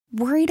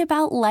Worried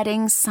about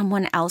letting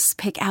someone else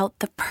pick out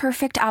the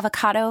perfect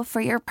avocado for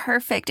your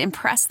perfect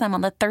impress them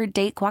on the third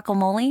date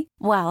guacamole?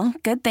 Well,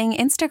 good thing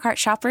Instacart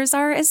shoppers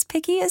are as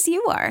picky as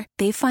you are.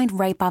 They find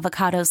ripe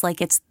avocados like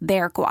it's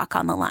their guac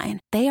on the line.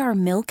 They are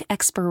milk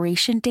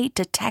expiration date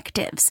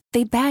detectives.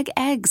 They bag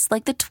eggs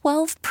like the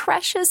 12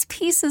 precious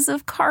pieces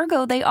of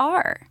cargo they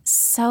are.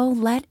 So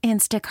let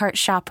Instacart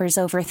shoppers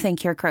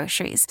overthink your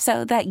groceries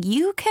so that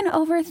you can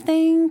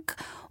overthink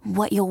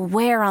what you'll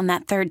wear on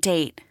that third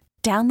date.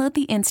 Download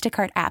the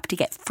Instacart app to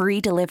get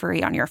free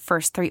delivery on your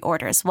first 3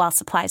 orders while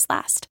supplies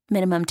last.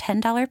 Minimum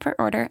 $10 per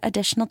order.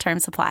 Additional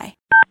terms apply.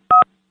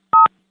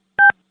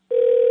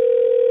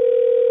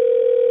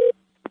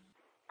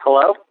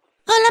 Hello?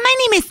 Hola, my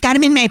name is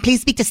Carmen. May I please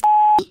speak to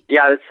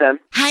Yeah, that's him.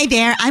 Hi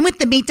there. I'm with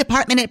the meat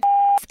department at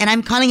and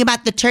I'm calling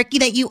about the turkey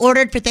that you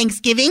ordered for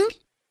Thanksgiving.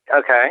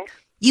 Okay.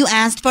 You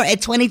asked for a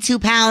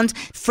 22-pound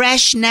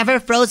fresh, never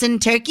frozen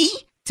turkey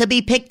to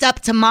be picked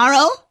up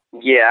tomorrow?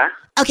 Yeah.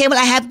 Okay, well,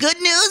 I have good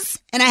news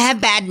and I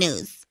have bad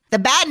news. The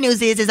bad news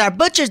is our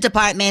butcher's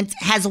department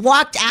has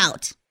walked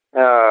out,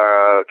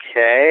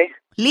 Okay.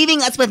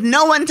 leaving us with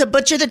no one to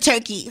butcher the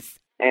turkeys.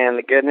 And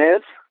the good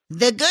news?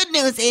 The good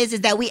news is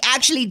that we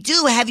actually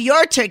do have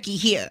your turkey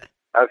here.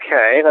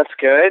 Okay, that's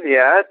good,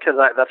 yeah, because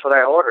that's what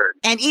I ordered.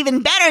 And even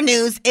better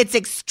news, it's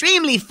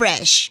extremely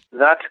fresh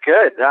That's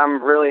good.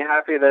 I'm really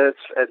happy that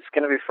it's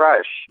going to be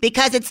fresh.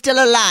 because it's still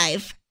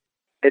alive.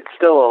 It's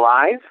still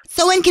alive?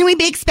 So when can we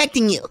be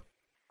expecting you?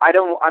 I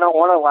don't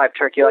want a live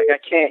turkey. Like, I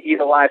can't eat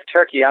a live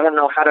turkey. I don't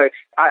know how to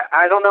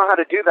I don't know how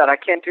to do that. I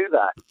can't do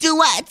that. Do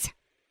what?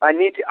 I'm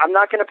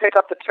not going to pick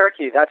up the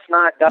turkey. That's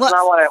not what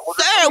I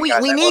ordered. Sir,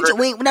 we need you.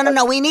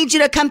 We need you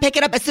to come pick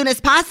it up as soon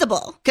as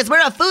possible because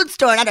we're a food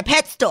store, not a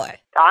pet store.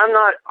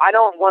 I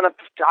don't want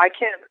to. I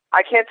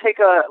can't take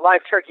a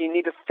live turkey. You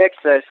need to fix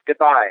this.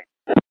 Goodbye.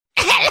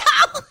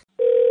 Hello?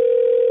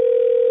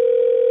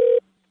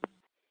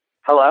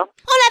 Hello?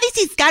 Hola, this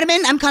is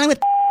Carmen. I'm calling with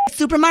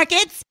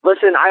supermarkets.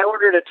 Listen, I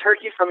ordered a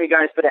turkey from you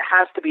guys, but it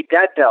has to be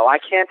dead, though. I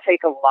can't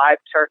take a live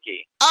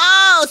turkey.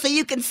 Oh, so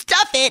you can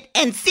stuff it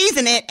and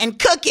season it and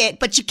cook it,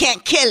 but you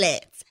can't kill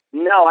it.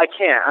 No, I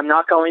can't. I'm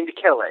not going to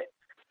kill it.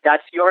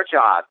 That's your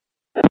job.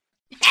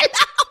 Hello?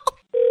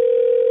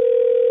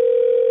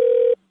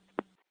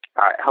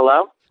 All right,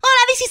 hello?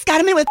 Hola, this is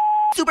Carmen with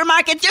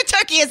supermarkets. Your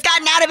turkey has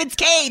gotten out of its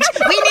cage.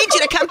 We need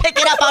you to come pick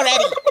it up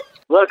already.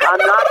 Look, I'm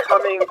not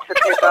coming to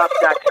pick up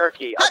that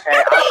turkey, okay?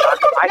 I can't. Oh,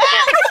 my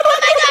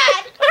God.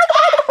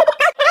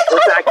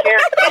 Listen, I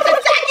can't. It's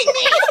attacking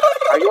me.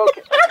 Are you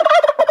okay?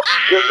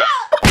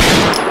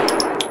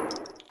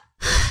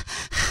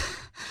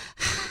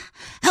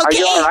 Are Okay.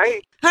 you all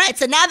right? All right,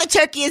 so now the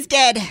turkey is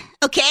dead,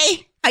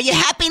 okay? Are you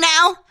happy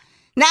now?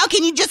 Now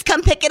can you just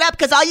come pick it up?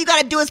 Because all you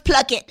got to do is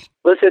pluck it.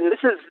 Listen, this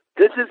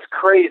is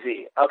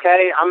crazy,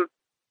 okay?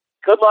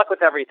 Good luck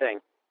with everything.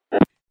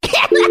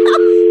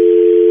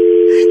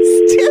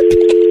 Stupid.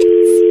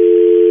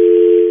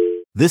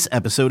 This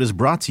episode is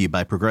brought to you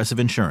by Progressive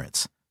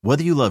Insurance.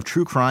 Whether you love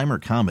true crime or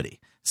comedy,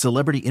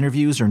 celebrity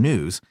interviews or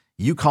news,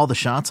 you call the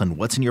shots on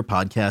what's in your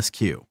podcast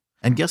queue.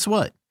 And guess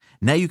what?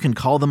 Now you can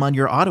call them on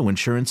your auto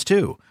insurance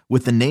too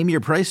with the Name Your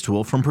Price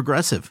tool from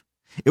Progressive.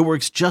 It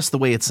works just the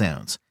way it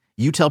sounds.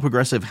 You tell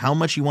Progressive how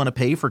much you want to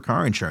pay for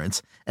car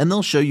insurance, and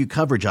they'll show you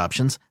coverage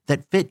options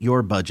that fit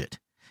your budget.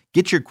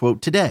 Get your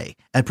quote today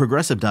at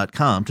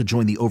Progressive.com to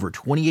join the over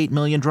 28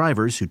 million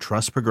drivers who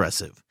trust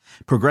Progressive.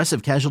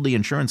 Progressive Casualty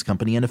Insurance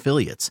Company and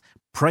Affiliates.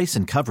 Price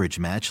and coverage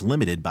match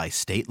limited by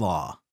state law.